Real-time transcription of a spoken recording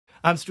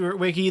I'm Stuart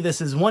Wicke. This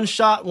is One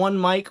Shot,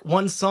 One Mic,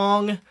 One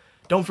Song.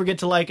 Don't forget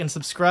to like and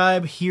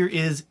subscribe. Here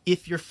is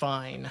If You're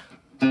Fine.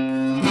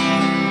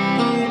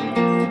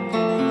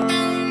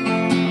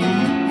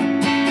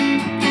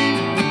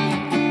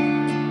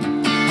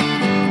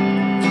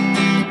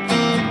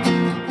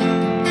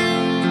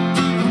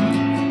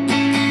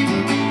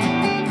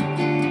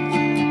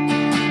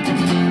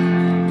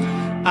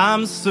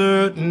 I'm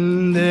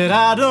certain that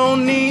I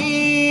don't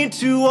need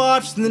to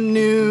watch the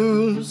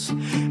news.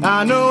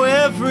 I know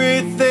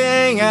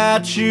everything I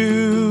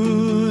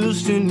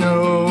choose to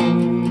know.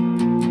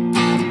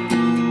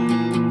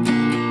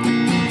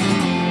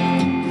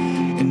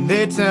 And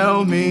they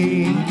tell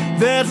me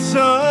that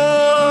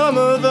some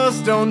of us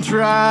don't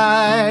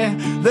try,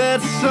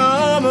 that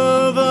some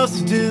of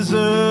us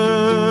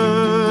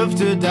deserve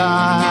to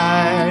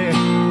die.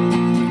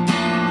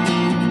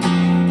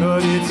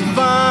 But it's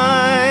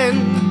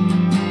fine,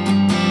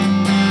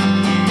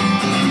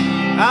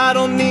 I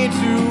don't need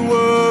to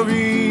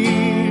worry.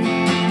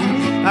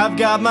 I've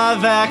got my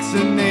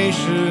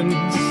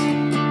vaccinations,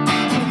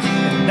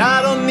 and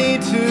I don't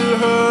need to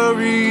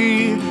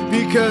hurry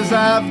because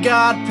I've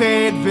got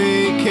paid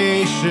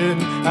vacation.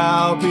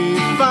 I'll be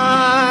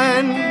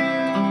fine,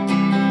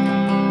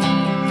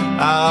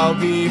 I'll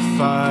be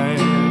fine,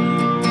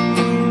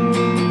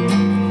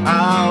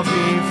 I'll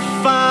be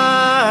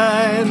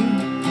fine.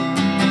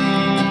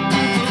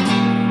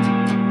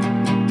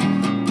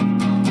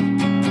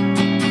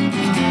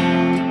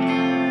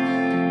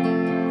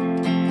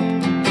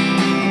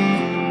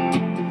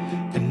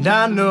 And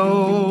I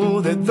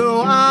know that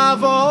though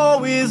I've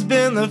always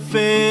been the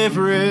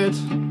favorite,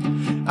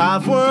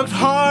 I've worked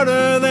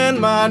harder than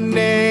my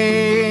neighbor.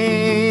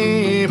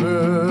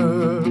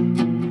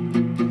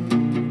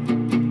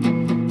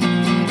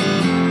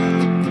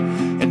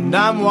 And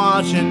I'm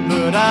watching,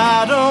 but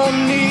I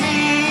don't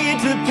need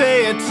to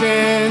pay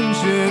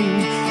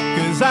attention,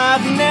 'cause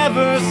I've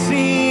never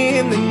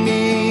seen the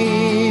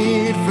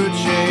need for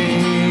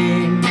change.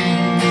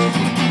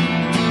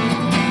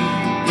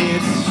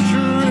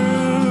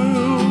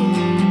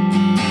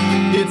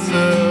 It's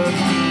a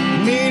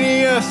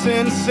media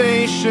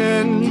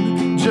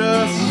sensation,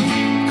 just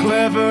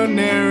clever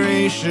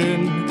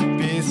narration.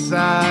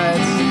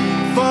 Besides,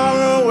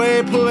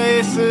 faraway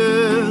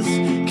places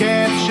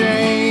can't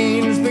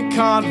change the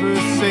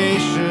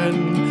conversation.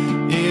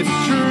 It's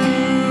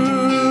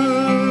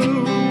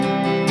true,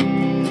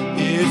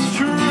 it's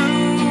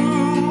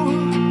true,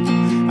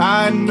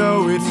 I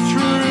know it's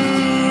true.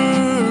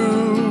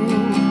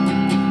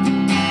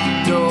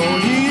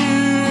 Don't you?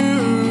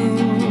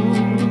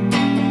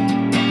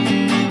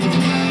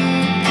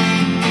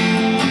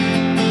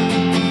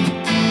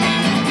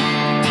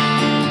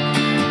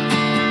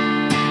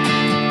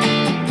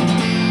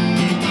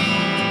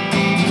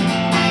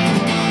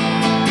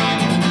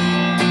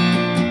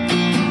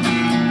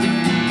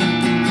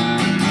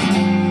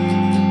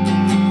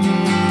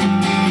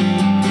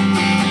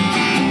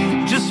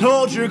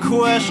 Hold your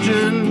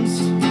questions,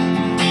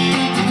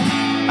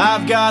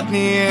 I've got the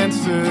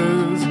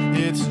answers.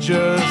 It's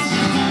just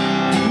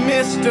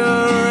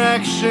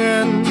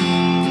misdirection,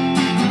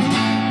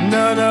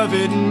 none of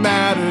it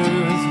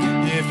matters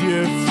if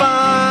you're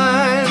fine.